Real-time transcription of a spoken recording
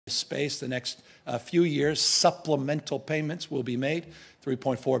space. The next few years, supplemental payments will be made,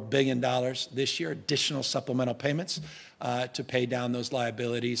 $3.4 billion this year, additional supplemental payments to pay down those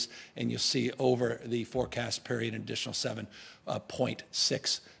liabilities. And you'll see over the forecast period an additional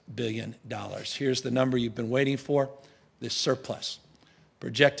 $7.6 billion. Here's the number you've been waiting for, this surplus.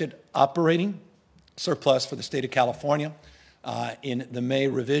 Projected operating surplus for the state of California in the May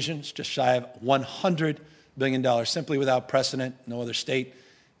revisions, just shy of $100 billion, simply without precedent. No other state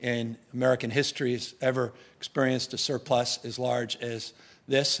in American history has ever experienced a surplus as large as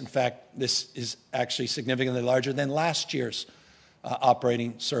this. In fact, this is actually significantly larger than last year's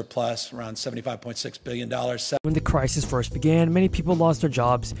operating surplus, around $75.6 billion. When the crisis first began, many people lost their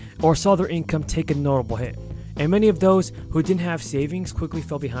jobs or saw their income take a notable hit. And many of those who didn't have savings quickly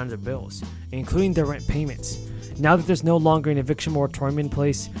fell behind their bills, including their rent payments. Now that there's no longer an eviction moratorium in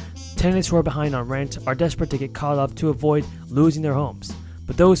place, tenants who are behind on rent are desperate to get caught up to avoid losing their homes.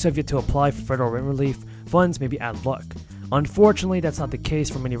 But those who have yet to apply for federal rent relief funds may be out of luck. Unfortunately, that's not the case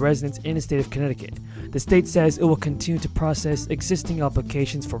for many residents in the state of Connecticut. The state says it will continue to process existing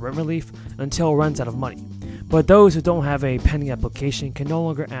applications for rent relief until it runs out of money. But those who don't have a pending application can no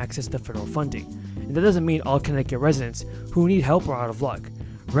longer access the federal funding. And that doesn't mean all Connecticut residents who need help are out of luck.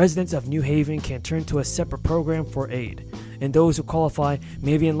 Residents of New Haven can turn to a separate program for aid, and those who qualify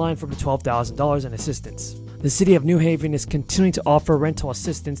may be in line for the $12,000 in assistance. The city of New Haven is continuing to offer rental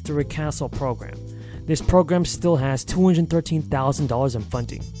assistance through a Castle program. This program still has $213,000 in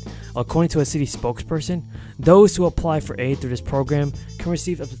funding. According to a city spokesperson, those who apply for aid through this program can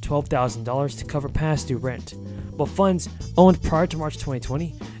receive up to $12,000 to cover past due rent, but funds owned prior to March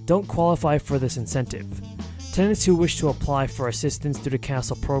 2020 don't qualify for this incentive. Tenants who wish to apply for assistance through the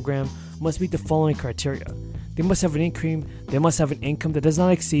Castle program must meet the following criteria. They must have an income that does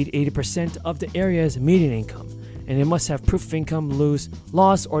not exceed 80% of the area's median income, and they must have proof of income,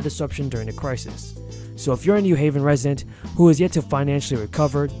 loss, or disruption during the crisis. So if you're a New Haven resident who is yet to financially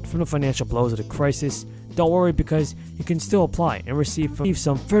recover from the financial blows of the crisis, don't worry, because you can still apply and receive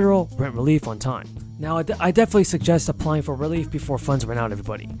some federal rent relief on time. Now, I definitely suggest applying for relief before funds run out,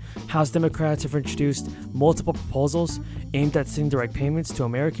 everybody. House Democrats have introduced multiple proposals aimed at sending direct payments to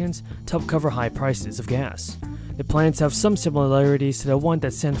Americans to help cover high prices of gas. The plans have some similarities to the one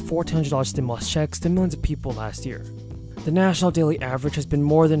that sent $1,400 stimulus checks to millions of people last year. The national daily average has been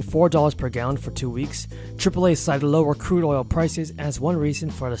more than $4 per gallon for 2 weeks. AAA cited lower crude oil prices as one reason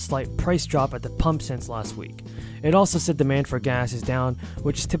for the slight price drop at the pump since last week. It also said demand for gas is down,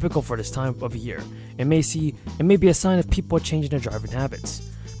 which is typical for this time of year, and may be a sign of people changing their driving habits.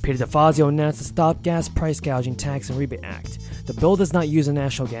 Peter DeFazio announced the Stop Gas Price Gouging Tax and Rebate Act. The bill does not use a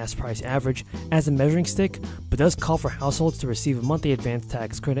national gas price average as a measuring stick, but does call for households to receive a monthly advance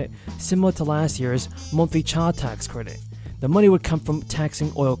tax credit similar to last year's monthly child tax credit. The money would come from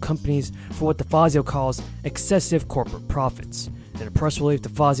taxing oil companies for what DeFazio calls excessive corporate profits. In a press release,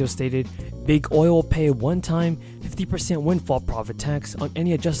 DeFazio stated, Big Oil will pay a one-time 50% windfall profit tax on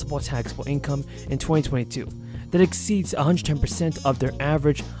any adjustable taxable income in 2022 that exceeds 110% of their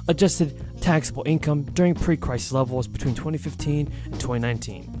average adjusted taxable income during pre-crisis levels between 2015 and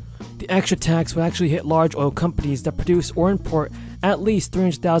 2019. The extra tax would actually hit large oil companies that produce or import at least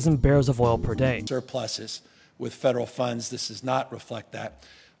 300,000 barrels of oil per day. Surpluses with federal funds. This does not reflect that.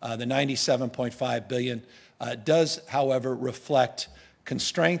 The $97.5 billion does, however, reflect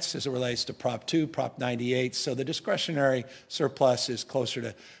constraints as it relates to Prop 2, Prop 98. So the discretionary surplus is closer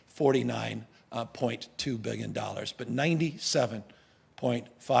to $49.2 billion, but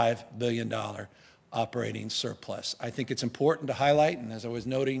 $97.5 billion operating surplus. I think it's important to highlight, and as I was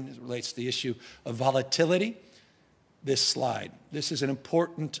noting, as it relates to the issue of volatility, this slide. This is an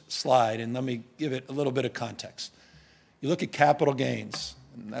important slide, and let me give it a little bit of context. You look at capital gains,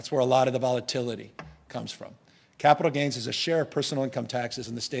 and that's where a lot of the volatility comes from. Capital gains is a share of personal income taxes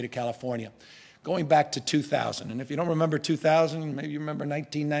in the state of California, going back to 2000. And if you don't remember 2000, maybe you remember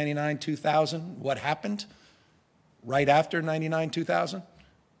 1999, 2000, what happened right after 99, 2000?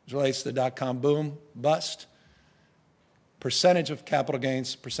 As relates to the dot-com boom, bust. Percentage of capital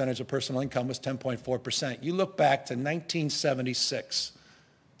gains, percentage of personal income was 10.4%. You look back to 1976.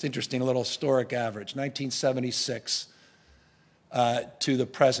 It's interesting, a little historic average, 1976 to the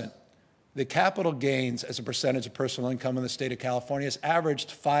present. The capital gains as a percentage of personal income in the state of California has averaged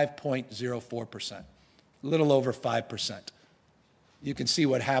 5.04%, a little over 5%. You can see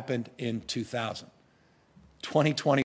what happened in 2000. 2020